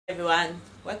Everyone,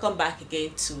 welcome back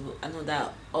again to another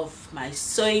of my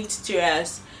sewing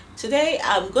tutorials. Today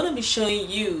I'm going to be showing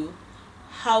you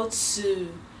how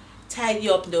to tidy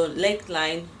up the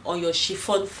neckline on your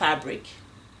chiffon fabric.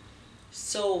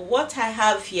 So what I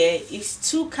have here is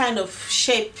two kind of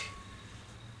shape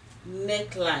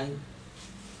neckline.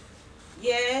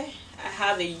 Here I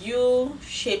have a U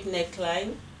shape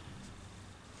neckline,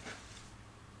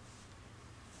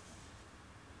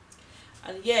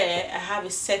 and here I have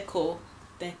a circle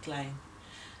neckline,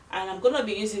 and I'm going to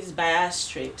be using this bias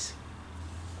straight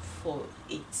for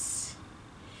it.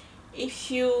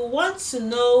 If you want to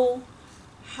know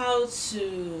how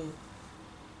to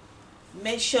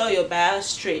measure your bias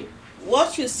strip,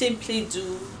 what you simply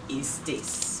do is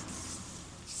this: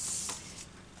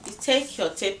 you take your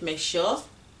tape measure,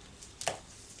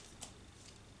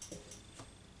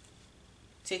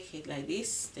 take it like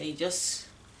this, then you just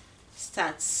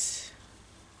start.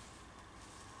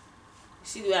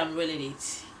 See the way I'm rolling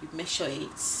it? You measure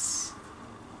it,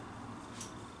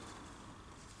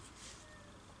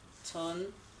 turn,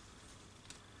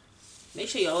 make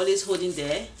sure you're always holding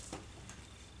there,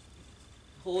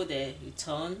 hold there, you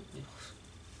turn,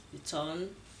 you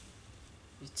turn,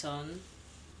 you turn.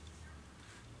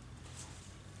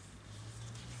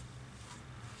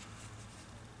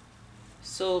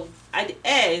 So at the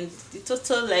end, the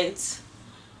total length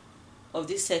of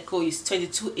this circle is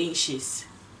 22 inches.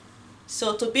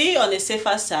 So to be on the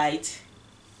safer side,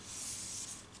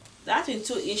 that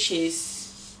 22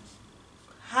 inches,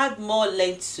 add more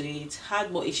length to it, add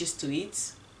more inches to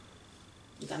it.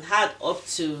 You can add up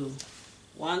to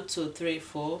 1, 2, 3,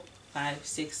 4, 5,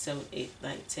 6, 7, 8,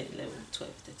 9, 10, 11,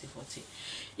 12, 13, 14.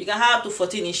 You can add up to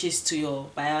 14 inches to your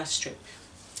bias strip.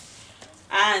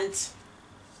 And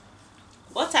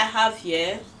what I have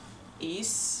here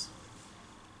is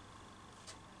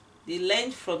the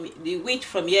length from the width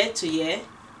from here to here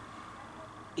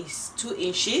is 2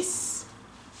 inches.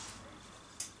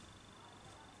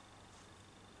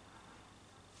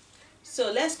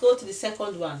 So let's go to the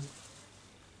second one.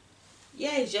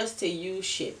 Here is just a U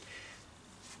shape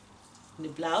in the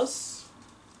blouse.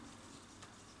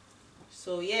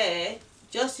 So yeah,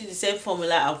 just use the same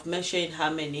formula of measuring how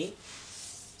many.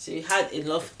 So you had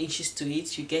enough inches to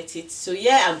it, you get it. So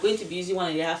yeah, I'm going to be using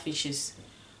 1.5 inches.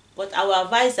 But I will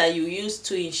advise that you use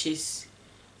 2 inches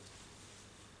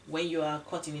when you are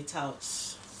cutting it out,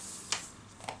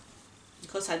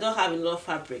 because I don't have enough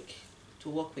fabric to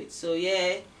work with. So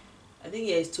yeah, I think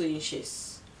here is 2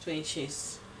 inches, 2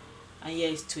 inches, and here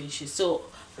is 2 inches. So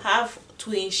have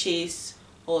 2 inches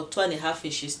or 2.5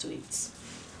 inches to it.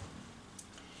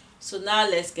 So now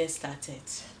let's get started.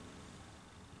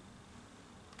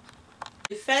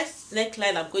 The first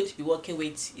neckline I'm going to be working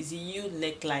with is a U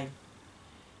neckline.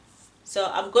 So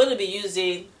I'm going to be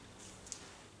using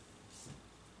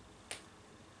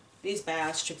this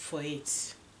bias strip for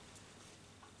it,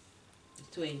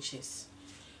 2 inches.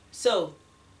 So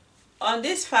on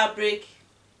this fabric,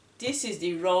 this is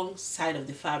the wrong side of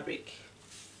the fabric,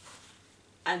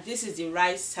 and this is the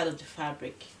right side of the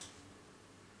fabric.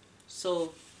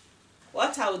 So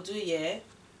what I will do here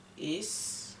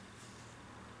is,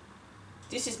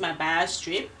 this is my bias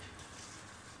strip.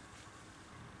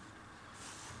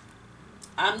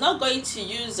 I'm not going to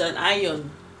use an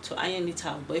iron to iron it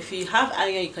out, but if you have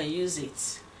iron, you can use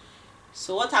it.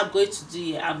 So what I'm going to do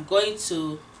here, I'm going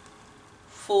to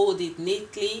fold it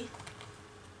neatly.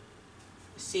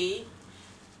 See,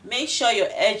 make sure your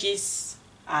edges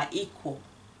are equal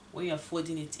when you're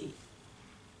folding it in.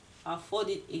 I'll fold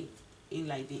it in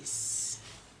like this.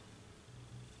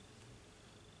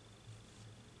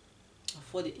 I'll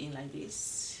fold it in like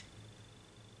this.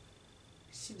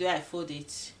 See the way I fold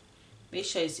it? Make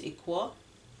sure it's equal.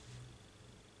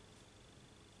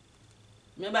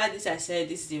 Remember this, I said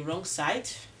this is the wrong side.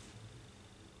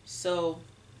 So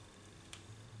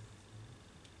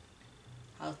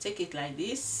I'll take it like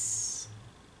this.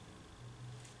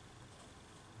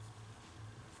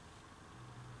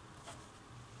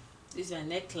 This is my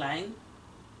neckline.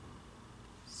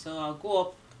 So I'll go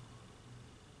up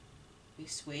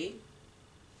this way.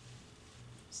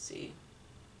 See.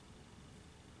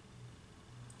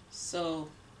 So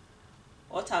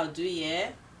what I'll do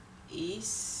here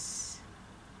is,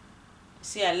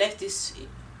 see, I left this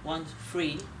one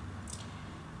free.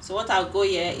 So what I'll go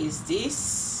here is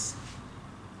this.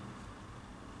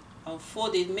 I'll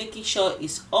fold it, making sure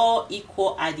it's all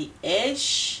equal at the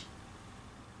edge.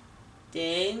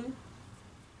 Then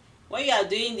when you are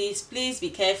doing this, please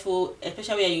be careful,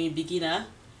 especially when you're a beginner.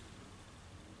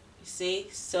 You see,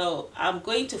 so I'm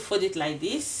going to fold it like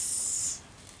this.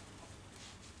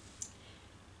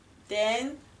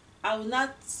 Then I will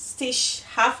not stitch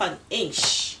half an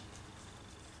inch.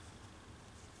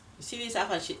 You see this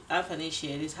half an inch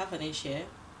here, this half an inch here.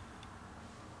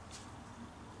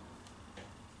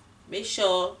 Make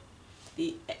sure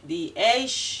the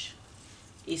edge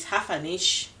is half an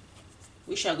inch,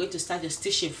 which you are going to start your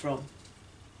stitching from.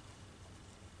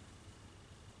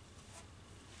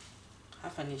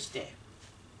 Half an inch there.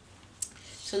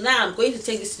 So now I'm going to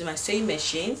take this to my sewing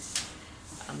machine.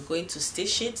 I'm going to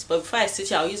stitch it, but before I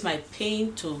stitch it, I'll use my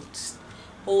pin to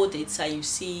hold it so you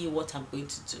see what I'm going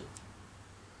to do.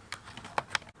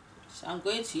 So I'm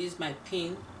going to use my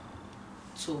pin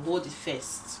to hold it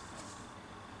first.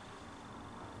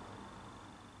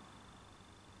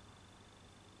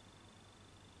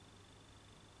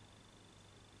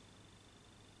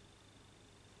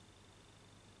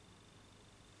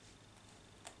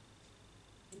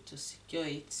 To secure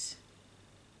it.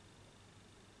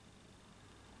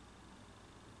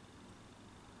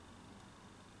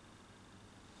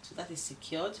 So that is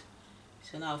secured.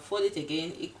 So now fold it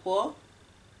again equal.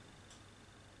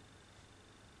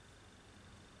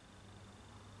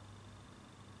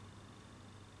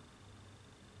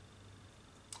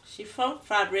 Chiffon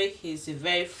fabric is a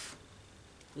very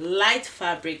light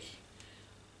fabric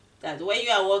that when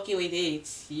you are working with it,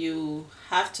 you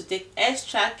have to take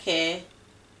extra care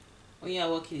when you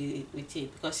are working with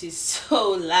it because it's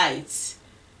so light.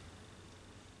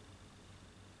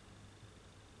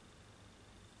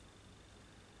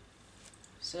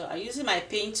 So I'm using my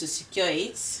pin to secure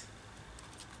it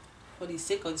for the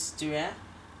sake of this tutorial.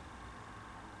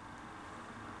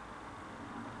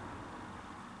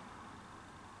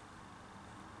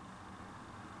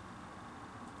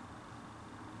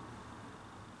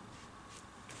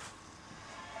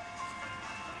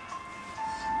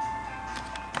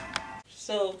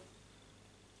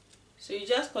 So you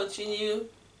just continue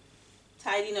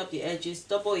tidying up the edges,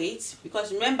 double it,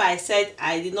 because remember I said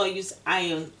I did not use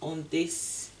iron on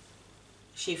this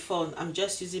chiffon. I'm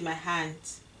just using my hand.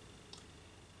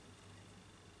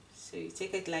 So you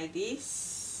take it like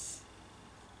this,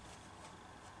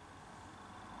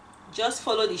 just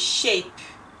follow the shape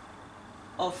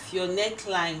of your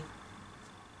neckline,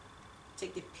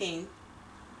 take the pin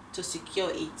to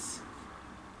secure it.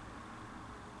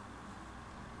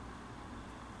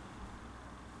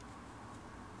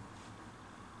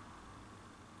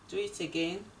 Do it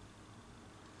again.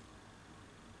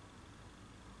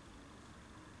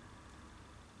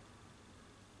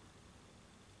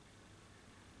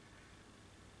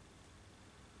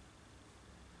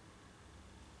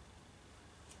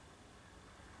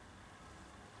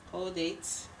 Hold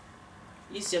it.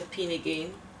 Use your pin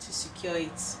again to secure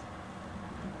it.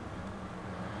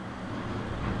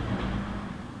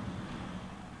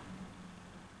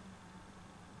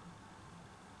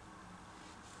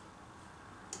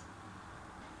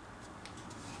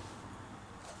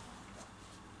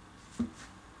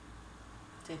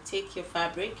 Then take your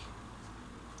fabric,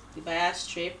 the bias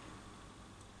strip,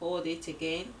 hold it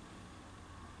again,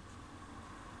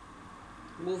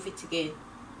 move it again,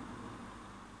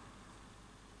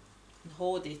 and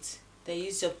hold it. Then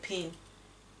use your pin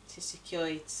to secure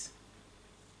it.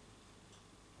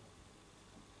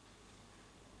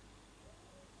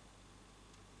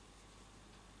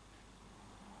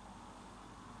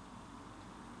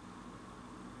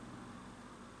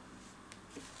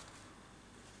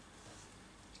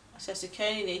 As you're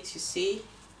securing it, you see,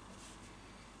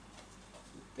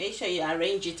 make sure you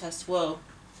arrange it as well.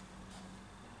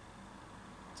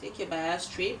 Take your bias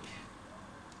strip,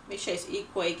 make sure it's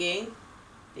equal again,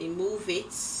 then move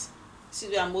it. See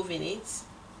where I'm moving it?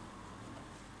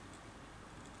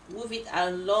 Move it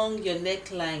along your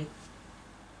neckline,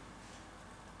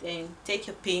 then take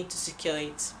your pin to secure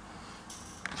it.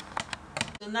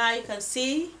 So now you can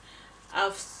see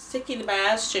I've taken the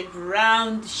bias strip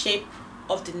round the shape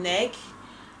of the neck.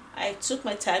 I took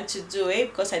my time to do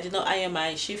it because I did not iron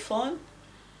my chiffon.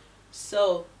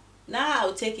 So now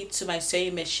I'll take it to my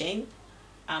sewing machine.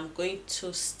 I'm going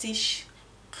to stitch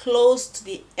close to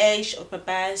the edge of my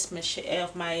bias machine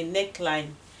of my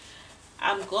neckline.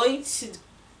 I'm going to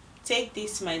take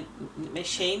this my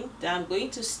machine, then I'm going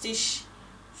to stitch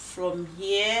from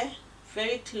here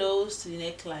very close to the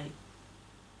neckline.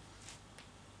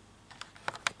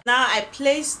 Now I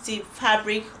place the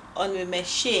fabric on the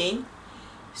machine,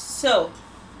 so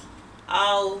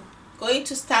I'm going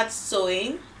to start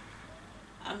sewing.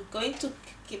 I'm going to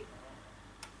keep,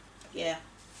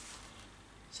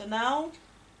 so now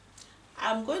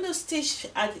I'm going to stitch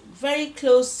at very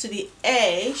close to the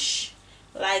edge,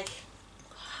 like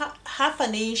half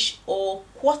an inch or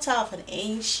quarter of an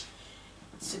inch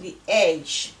to the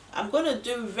edge I'm going to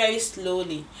do very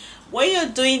slowly. When you're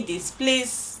doing this,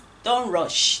 please don't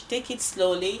rush. Take it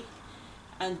slowly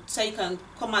and so you can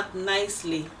come out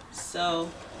nicely. So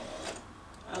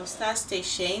I'll start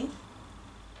stitching,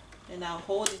 then I'll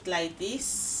hold it like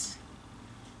this.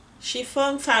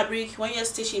 Chiffon fabric, when you're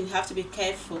stitching, you have to be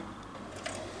careful.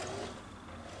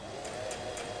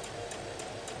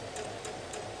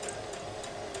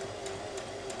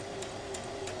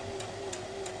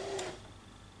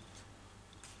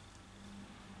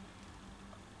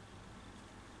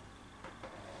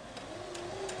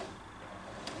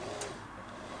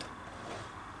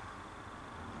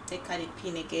 Take out the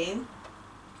pin again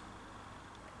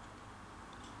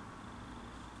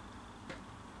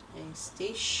and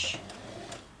stitch.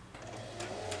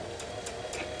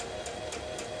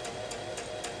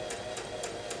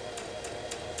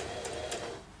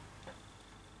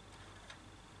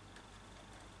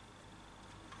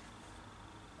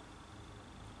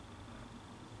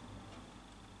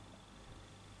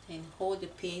 Then hold the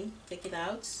pin, take it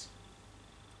out,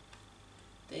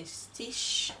 then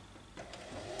stitch.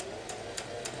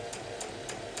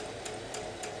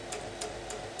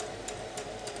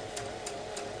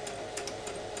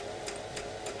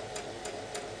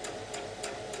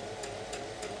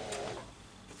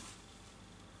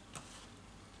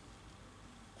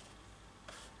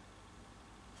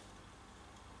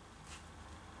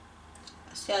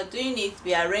 As you are doing it,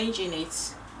 be arranging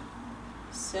it.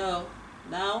 So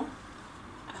now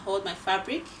I hold my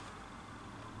fabric,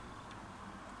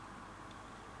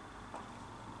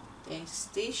 then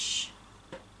stitch.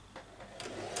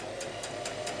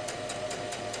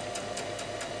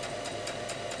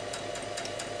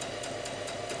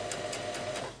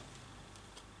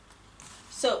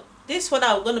 So this is what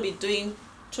I'm going to be doing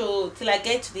till I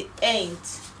get to the end.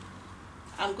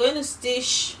 I'm going to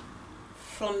stitch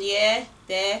from here,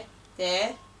 there,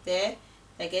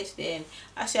 I get to the end.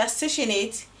 As you are stitching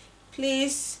it,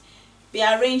 please be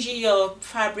arranging your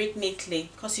fabric neatly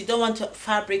because you don't want your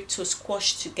fabric to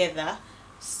squash together.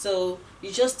 So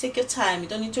you just take your time, you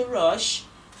don't need to rush.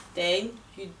 Then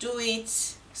you do it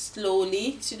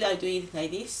slowly. See that I do it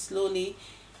like this, slowly.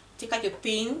 Take out your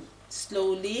pin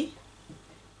slowly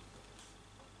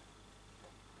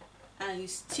and you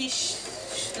stitch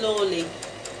slowly.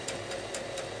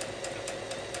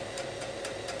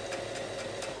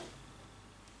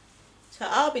 So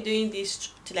I'll be doing this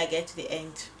till I get to the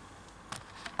end.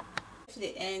 To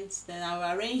the end, then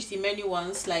I'll arrange the many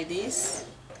ones like this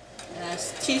and I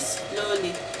stitch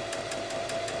slowly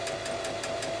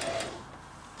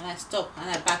and I stop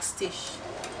and I back stitch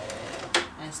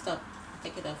and I stop,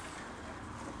 take it off.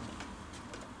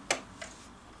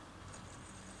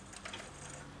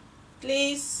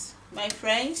 Please, my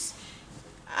friends,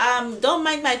 don't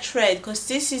mind my thread because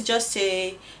this is just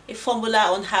a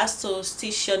formula on how to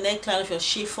stitch your neckline of your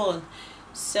chiffon.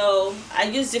 So I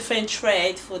use different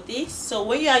thread for this. So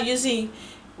when you are using,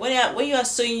 when you are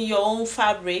sewing your own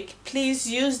fabric, please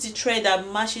use the thread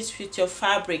that matches with your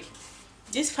fabric.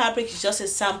 This fabric is just a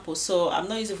sample, so I'm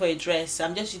not using for a dress.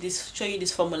 I'm just showing you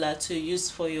this formula to use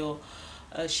for your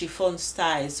chiffon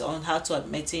styles on how to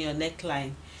maintain your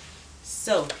neckline.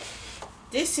 So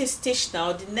this is stitched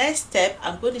now. The next step,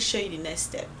 I'm going to show you the next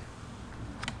step.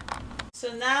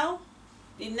 So now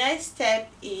the next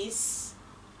step is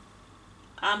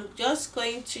I'm just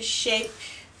going to shape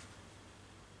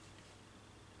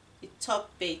the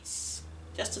top bits,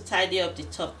 just to tidy up the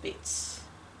top bits.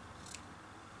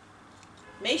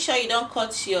 Make sure you don't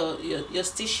cut your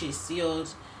stitches,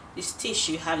 the stitch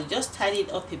you have, just tidy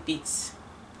it up a bit.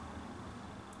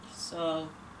 So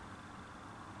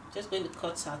just going to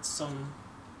cut out some.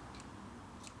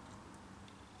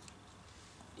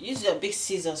 Use your big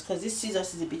scissors because this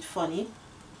scissors is a bit funny.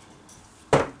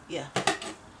 Yeah,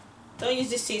 don't use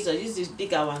this scissors, use this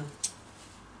bigger one.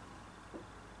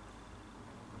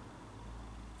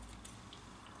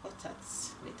 Cut out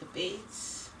a little bit.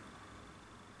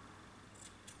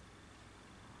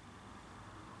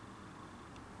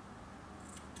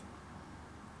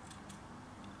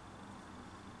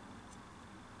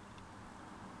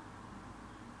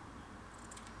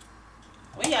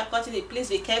 When you are cutting it, please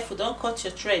be careful, don't cut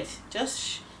your thread,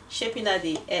 just shaping at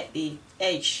the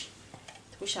edge,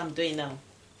 which I'm doing now.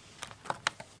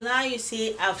 Now you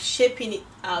see I've shaping it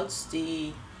out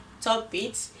the top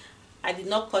bits. I did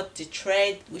not cut the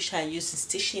thread which I used in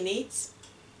stitching it.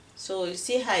 So you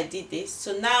see how I did this.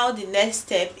 So now the next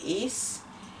step is,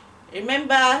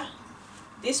 remember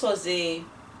this was the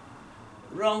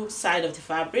wrong side of the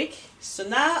fabric, so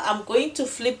now I'm going to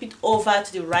flip it over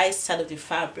to the right side of the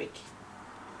fabric.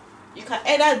 You can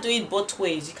either do it both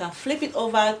ways. You can flip it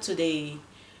over to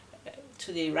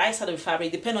to the right side of the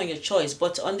fabric, depend on your choice,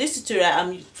 but on this tutorial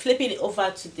I'm flipping it over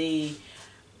to the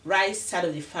right side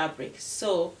of the fabric.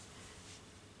 So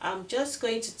I'm just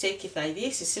going to take it like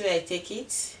this. You see where I take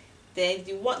it? Then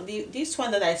this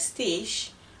one that I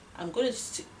stitch, I'm going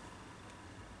to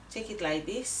take it like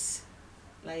this,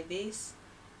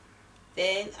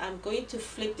 then I'm going to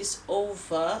flip this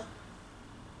over,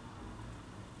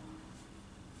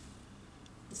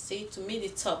 see, to meet the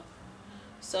top.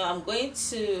 So I'm going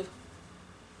to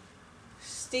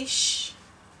stitch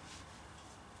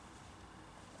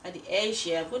at the edge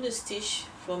here. I'm going to stitch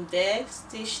from there,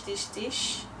 stitch, I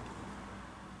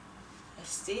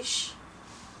stitch.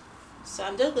 So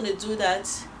I'm just going to do that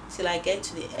till I get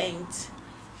to the end. So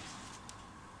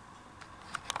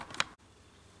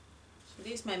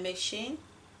this is my machine.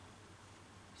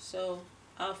 So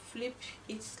I'll flip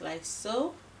it like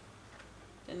so,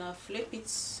 then I'll flip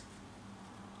it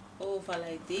over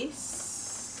like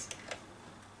this,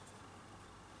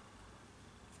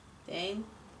 then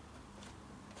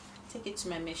take it to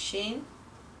my machine.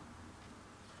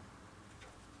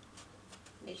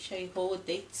 Make sure you hold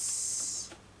it.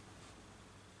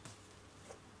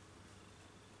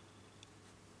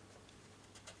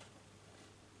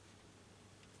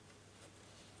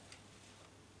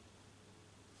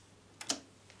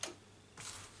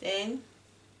 Then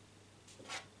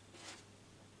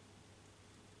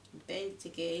bend it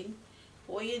again.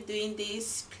 While you're doing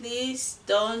this, please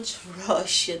don't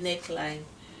rush your neckline,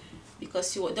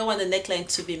 because you don't want the neckline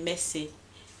to be messy.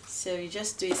 So you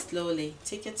just do it slowly.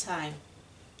 Take your time.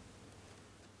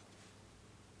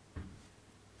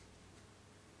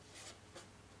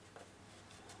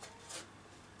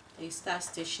 And you start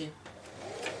stitching.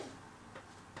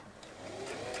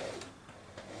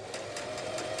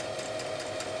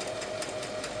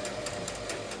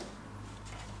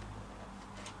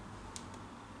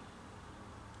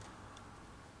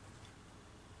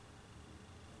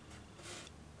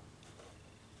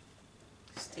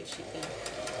 Stitch again.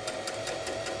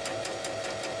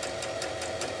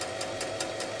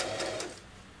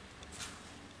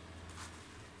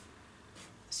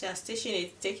 So you're stitching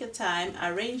it, take your time,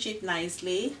 arrange it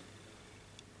nicely,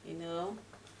 you know,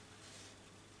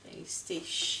 then you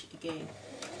stitch again.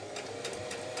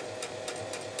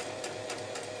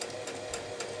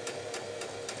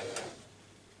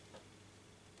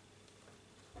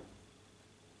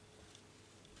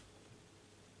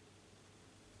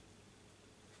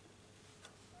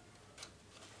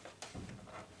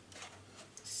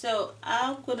 So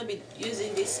I'm going to be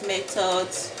using this method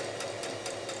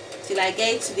till I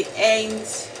get to the end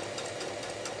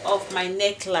of my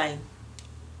neckline.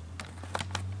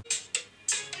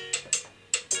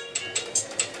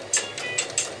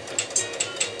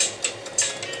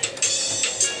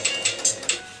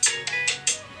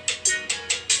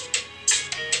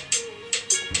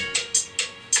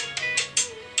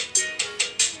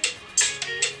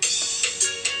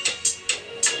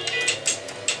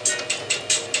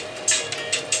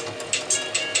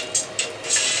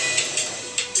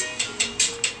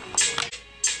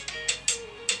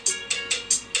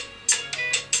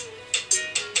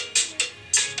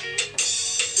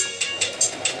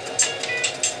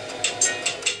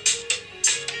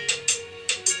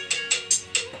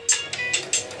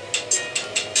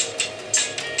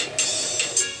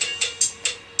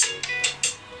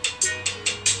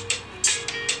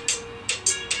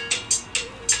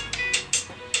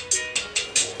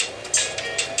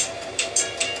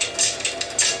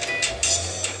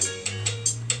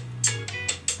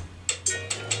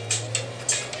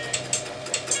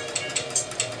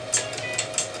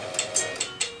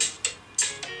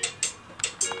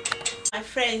 My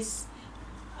friends,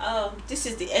 this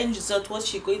is the end result,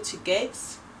 what you're going to get.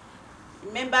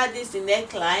 Remember, this is the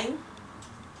neckline.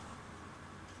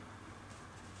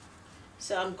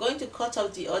 So I'm going to cut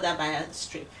off the other bias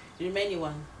strip, the remaining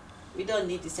one. We don't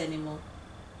need this anymore.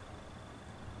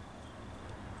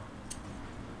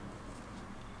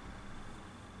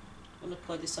 I'm going to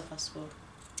cut this off as well.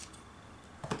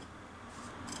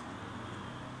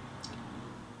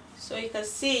 So you can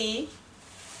see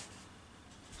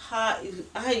how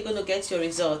you're going to get your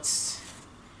results.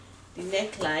 The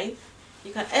neckline,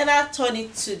 you can either turn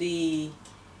it to the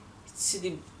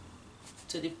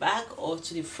back or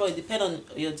to the front, depending on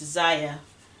your desire.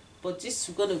 But this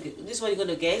is what you're going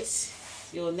to get,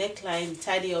 your neckline,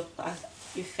 tidy up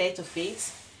effect of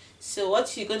it. So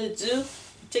what you're going to do,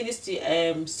 take this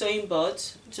to sewing board,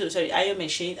 iron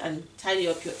machine, and tidy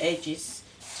up your edges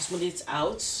to smooth it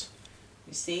out.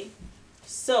 You see,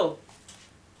 so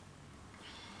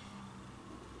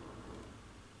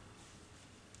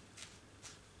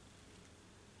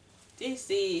This is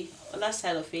the other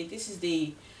side of it. This is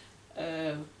the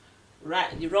the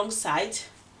wrong side.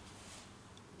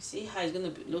 You see how it's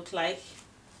going to look like.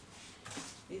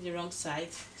 This is the wrong side.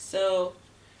 So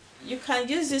you can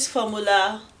use this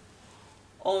formula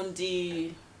on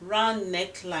the round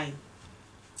neckline,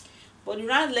 but the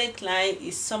round neckline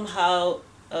is somehow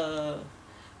a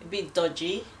bit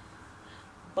dodgy,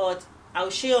 but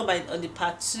I'll show you on the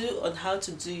part 2 on how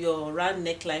to do your round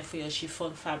neckline for your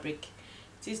chiffon fabric.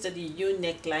 This is the U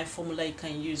neckline formula you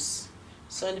can use.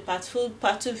 So in the part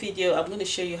 2 video, I'm going to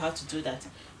show you how to do that.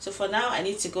 So for now, I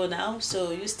need to go now.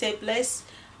 So you stay blessed,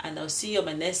 and I'll see you on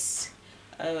my next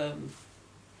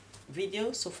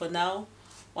video. So for now,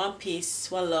 one peace,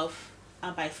 one love,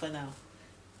 and bye for now.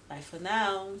 Bye for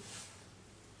now.